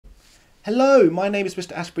Hello, my name is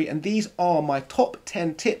Mr. Asprey and these are my top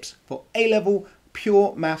 10 tips for A-level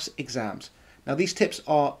pure maths exams. Now these tips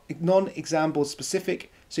are non-exam board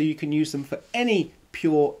specific, so you can use them for any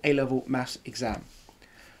pure A-level maths exam.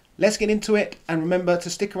 Let's get into it, and remember to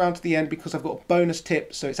stick around to the end because I've got a bonus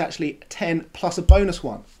tip, so it's actually 10 plus a bonus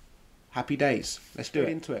one. Happy days. Let's do it.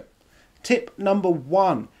 Into it. Tip number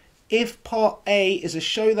 1. If part A is a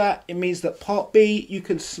show that, it means that part B, you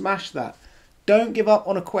can smash that. Don't give up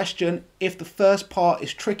on a question. If the first part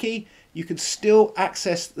is tricky, you can still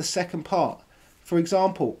access the second part. For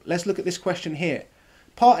example, let's look at this question here.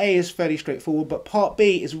 Part A is fairly straightforward, but part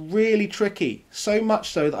B is really tricky. So much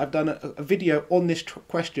so that I've done a video on this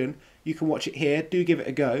question. You can watch it here. Do give it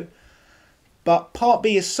a go. But part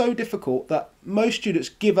B is so difficult that most students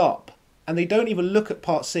give up and they don't even look at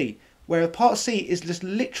part C. Whereas part C is just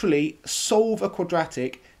literally solve a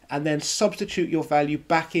quadratic and then substitute your value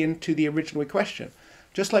back into the original equation.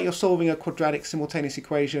 Just like you're solving a quadratic simultaneous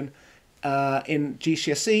equation in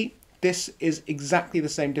GCSE, this is exactly the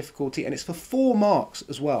same difficulty, and it's for 4 marks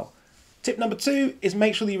as well. Tip number 2 is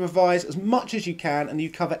make sure that you revise as much as you can and you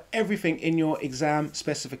cover everything in your exam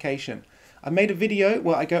specification. I made a video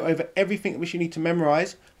where I go over everything which you need to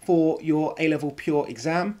memorize for your A-level pure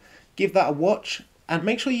exam. Give that a watch and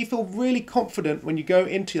make sure you feel really confident when you go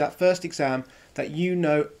into that first exam that you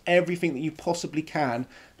know everything that you possibly can,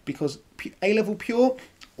 because A-level pure,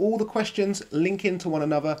 all the questions link into one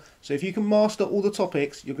another, so if you can master all the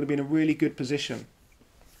topics, you're going to be in a really good position.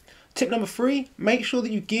 Tip number 3, make sure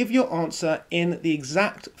that you give your answer in the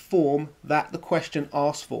exact form that the question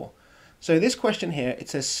asks for. So this question here, it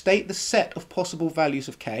says state the set of possible values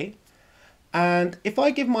of k, and if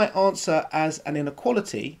I give my answer as an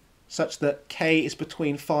inequality, such that k is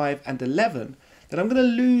between 5 and 11, then I'm going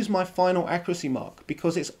to lose my final accuracy mark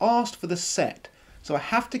because it's asked for the set. So I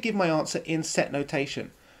have to give my answer in set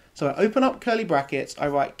notation. So I open up curly brackets, I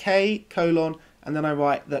write k colon, and then I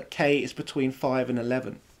write that k is between 5 and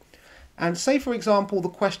 11. And say for example the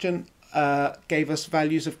question gave us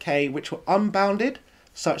values of k which were unbounded,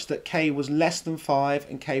 such that k was less than 5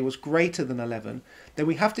 and k was greater than 11, then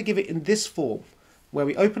we have to give it in this form, where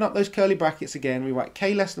we open up those curly brackets again, we write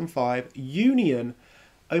k less than 5, union,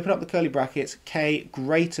 open up the curly brackets, k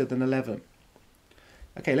greater than 11.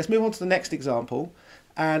 Okay, let's move on to the next example.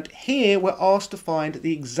 And here we're asked to find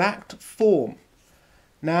the exact form.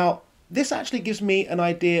 Now, this actually gives me an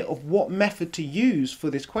idea of what method to use for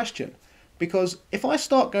this question. Because if I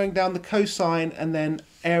start going down the cosine and then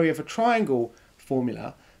area of a triangle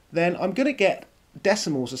formula, then I'm going to get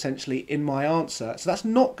decimals essentially in my answer. So that's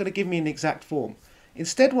not going to give me an exact form.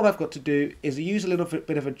 Instead, what I've got to do is use a little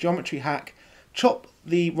bit of a geometry hack, chop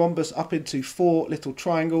the rhombus up into 4 little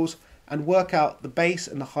triangles and work out the base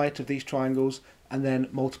and the height of these triangles and then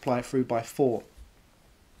multiply it through by 4.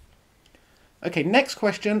 Okay, next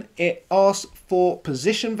question, it asks for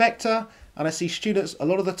position vector, and I see students a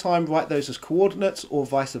lot of the time write those as coordinates or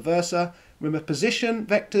vice versa. Remember, position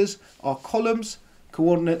vectors are columns,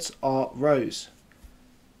 coordinates are rows.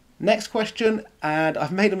 Next question, and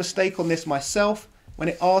I've made a mistake on this myself when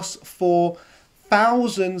it asks for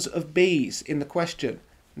thousands of b's in the question.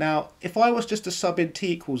 Now, if I was just to sub in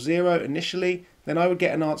t equals 0 initially, then I would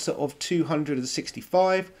get an answer of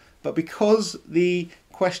 265. But because the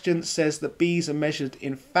question says that b's are measured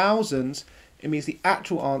in thousands, it means the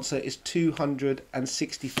actual answer is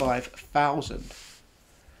 265,000.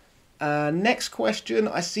 Next question,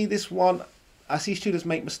 I see this one. I see students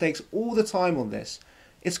make mistakes all the time on this.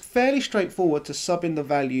 It's fairly straightforward to sub in the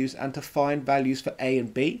values and to find values for a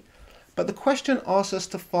and b. But the question asks us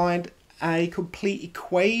to find a complete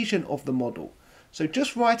equation of the model. So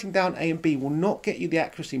just writing down a and b will not get you the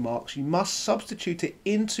accuracy marks. You must substitute it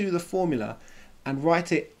into the formula and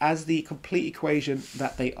write it as the complete equation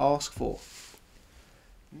that they ask for.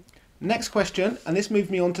 Next question, and this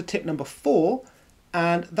moves me on to tip number 4,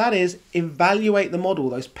 and that is evaluate the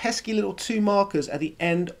model, those pesky little 2 markers at the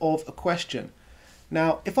end of a question.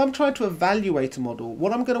 Now, if I'm trying to evaluate a model,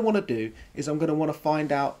 what I'm going to want to do is I'm going to want to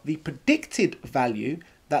find out the predicted value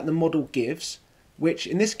that the model gives, which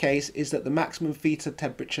in this case is that the maximum theta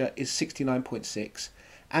temperature is 69.6,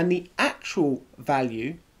 and the actual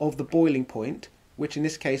value of the boiling point, which in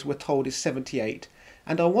this case we're told is 78,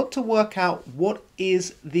 and I want to work out what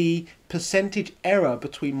is the percentage error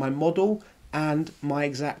between my model and my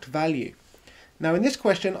exact value. Now in this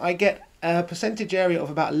question I get a percentage area of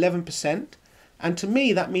about 11%, and to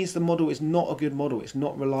me that means the model is not a good model, it's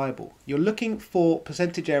not reliable. You're looking for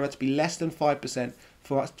percentage error to be less than 5%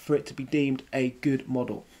 for it to be deemed a good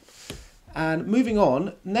model. And moving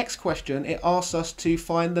on, next question, it asks us to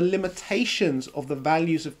find the limitations of the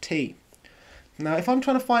values of t. Now, if I'm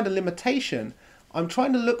trying to find a limitation, I'm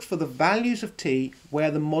trying to look for the values of t where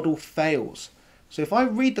the model fails. So if I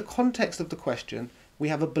read the context of the question, we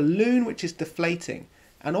have a balloon which is deflating,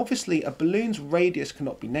 and obviously a balloon's radius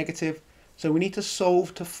cannot be negative, so we need to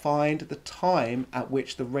solve to find the time at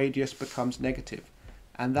which the radius becomes negative,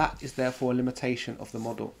 and that is therefore a limitation of the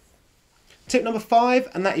model. Tip number 5,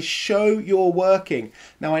 and that is show your working.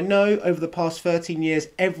 Now, I know over the past 13 years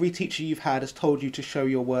every teacher you've had has told you to show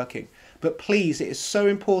your working, but please, it is so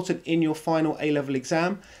important in your final A-level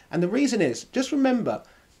exam, and the reason is, just remember,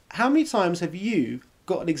 how many times have you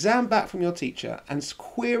got an exam back from your teacher and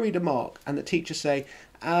queried a mark and the teacher say,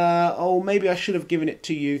 oh, maybe I should have given it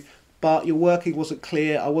to you, but your working wasn't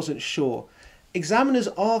clear, I wasn't sure. Examiners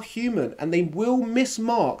are human and they will miss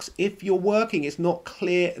marks if your working is not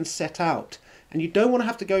clear and set out. And you don't want to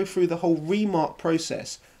have to go through the whole remark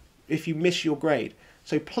process if you miss your grade.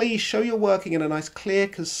 So please show your working in a nice, clear,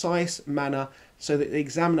 concise manner so that the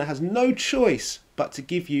examiner has no choice but to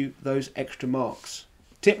give you those extra marks.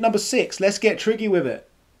 Tip number 6, let's get tricky with it.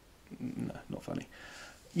 No, not funny.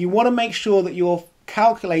 You want to make sure that your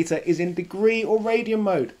calculator is in degree or radian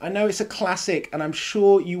mode. I know it's a classic and I'm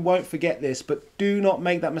sure you won't forget this, but do not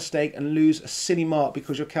make that mistake and lose a silly mark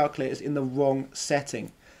because your calculator is in the wrong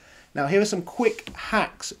setting. Now, here are some quick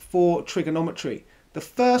hacks for trigonometry. The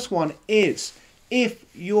first one is, if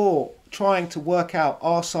you're trying to work out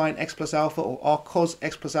r sine x plus alpha or r cos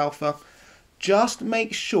x plus alpha, just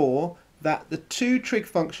make sure that the two trig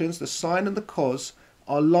functions, the sine and the cos,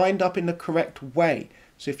 are lined up in the correct way.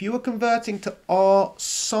 So if you are converting to r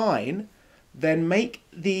sine, then make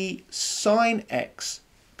the sine x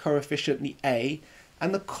coefficient the a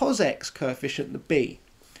and the cos x coefficient the b.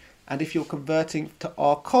 And if you're converting to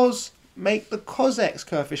r cos, make the cos x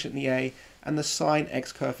coefficient the a and the sine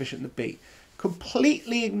x coefficient the b.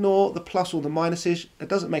 Completely ignore the plus or the minuses, it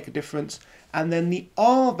doesn't make a difference. And then the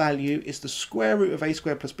r value is the square root of a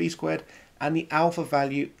squared plus b squared, and the alpha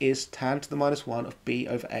value is tan to the minus 1 of b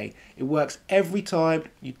over a. It works every time.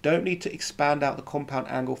 You don't need to expand out the compound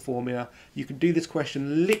angle formula. You can do this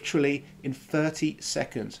question literally in 30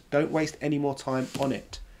 seconds. Don't waste any more time on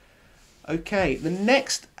it. Okay, the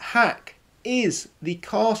next hack is the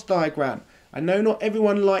cast diagram. I know not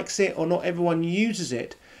everyone likes it or not everyone uses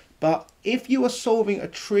it, but if you are solving a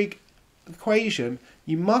trig equation,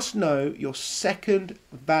 you must know your second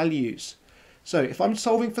values. So if I'm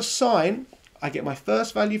solving for sine, I get my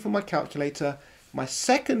first value from my calculator, my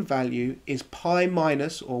second value is pi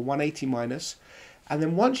minus or 180 minus, and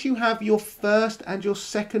then once you have your first and your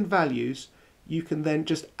second values, you can then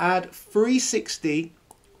just add 360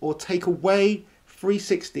 or take away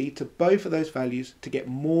 360 to both of those values to get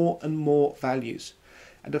more and more values.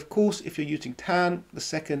 And of course, if you're using tan, the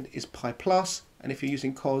second is pi plus, and if you're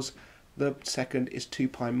using cos, the second is 2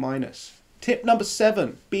 pi minus. Tip number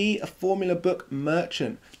 7, be a formula book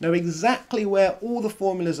merchant. Know exactly where all the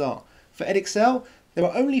formulas are. For EDEXCEL, there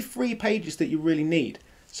are only 3 pages that you really need.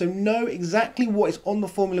 So know exactly what is on the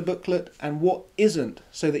formula booklet and what isn't,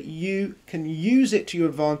 so that you can use it to your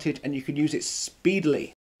advantage and you can use it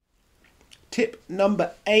speedily. Tip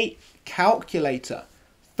number 8, calculator.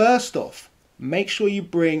 First off, make sure you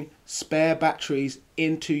bring spare batteries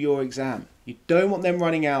into your exam. You don't want them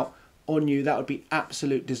running out on you. That would be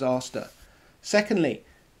absolute disaster. Secondly,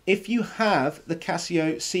 if you have the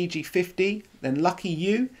Casio CG50, then lucky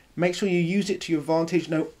you, make sure you use it to your advantage,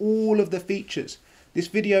 know all of the features. This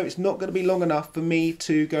video is not going to be long enough for me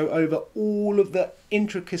to go over all of the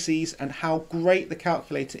intricacies and how great the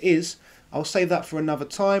calculator is. I'll save that for another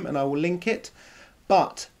time and I will link it.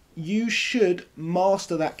 But you should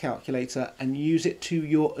master that calculator and use it to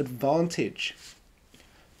your advantage.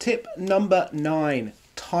 Tip number 9,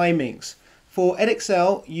 timings. For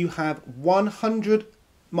EDEXCEL, you have 100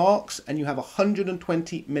 marks and you have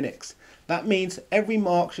 120 minutes. That means every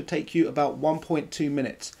mark should take you about 1.2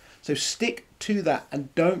 minutes. So stick to that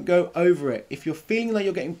and don't go over it. If you're feeling like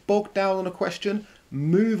you're getting bogged down on a question,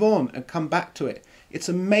 move on and come back to it. It's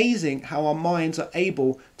amazing how our minds are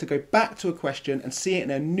able to go back to a question and see it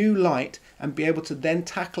in a new light and be able to then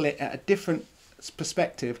tackle it at a different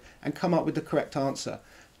perspective and come up with the correct answer.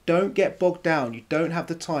 Don't get bogged down. You don't have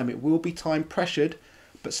the time. It will be time pressured,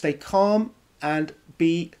 but stay calm and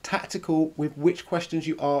be tactical with which questions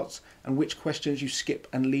you ask and which questions you skip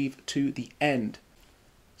and leave to the end.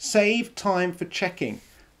 Save time for checking.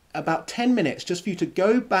 About 10 minutes just for you to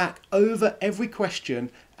go back over every question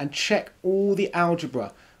and check all the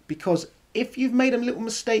algebra, because if you've made a little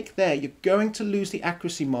mistake there, you're going to lose the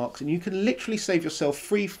accuracy marks and you can literally save yourself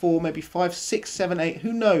 3, 4, maybe 5, 6, 7, 8,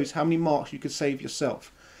 who knows how many marks you could save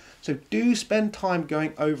yourself. So do spend time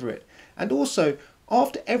going over it. And also,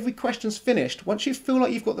 after every question's finished, once you feel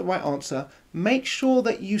like you've got the right answer, make sure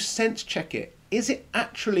that you sense check it. Is it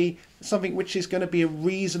actually something which is going to be a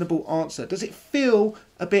reasonable answer? Does it feel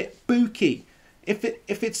a bit booky? If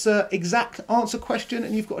it's an exact answer question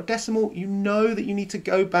and you've got a decimal, you know that you need to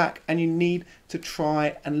go back and you need to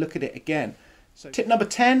try and look at it again. So tip number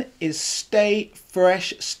 10 is stay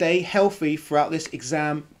fresh, stay healthy throughout this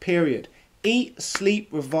exam period. Eat, sleep,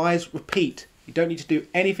 revise, repeat. You don't need to do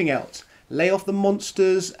anything else. Lay off the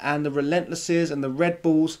monsters and the relentlesses and the Red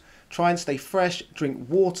Bulls. Try and stay fresh, drink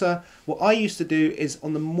water. What I used to do is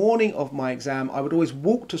on the morning of my exam, I would always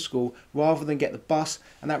walk to school rather than get the bus.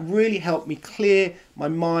 And that really helped me clear my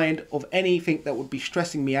mind of anything that would be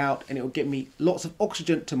stressing me out. And it would give me lots of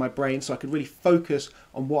oxygen to my brain so I could really focus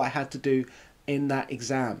on what I had to do in that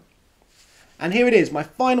exam. And here it is, my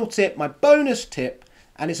final tip, my bonus tip,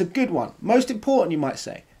 and it's a good one. Most important, you might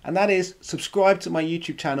say. And that is subscribe to my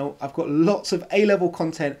YouTube channel. I've got lots of A-level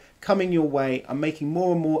content coming your way. I'm making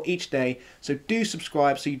more and more each day. So do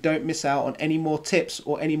subscribe so you don't miss out on any more tips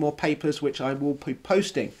or any more papers which I will be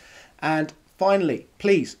posting. And finally,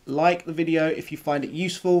 please like the video if you find it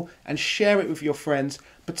useful and share it with your friends,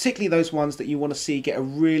 particularly those ones that you want to see get a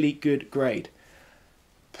really good grade.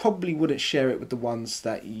 Probably wouldn't share it with the ones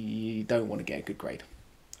that you don't want to get a good grade.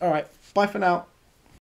 All right, bye for now.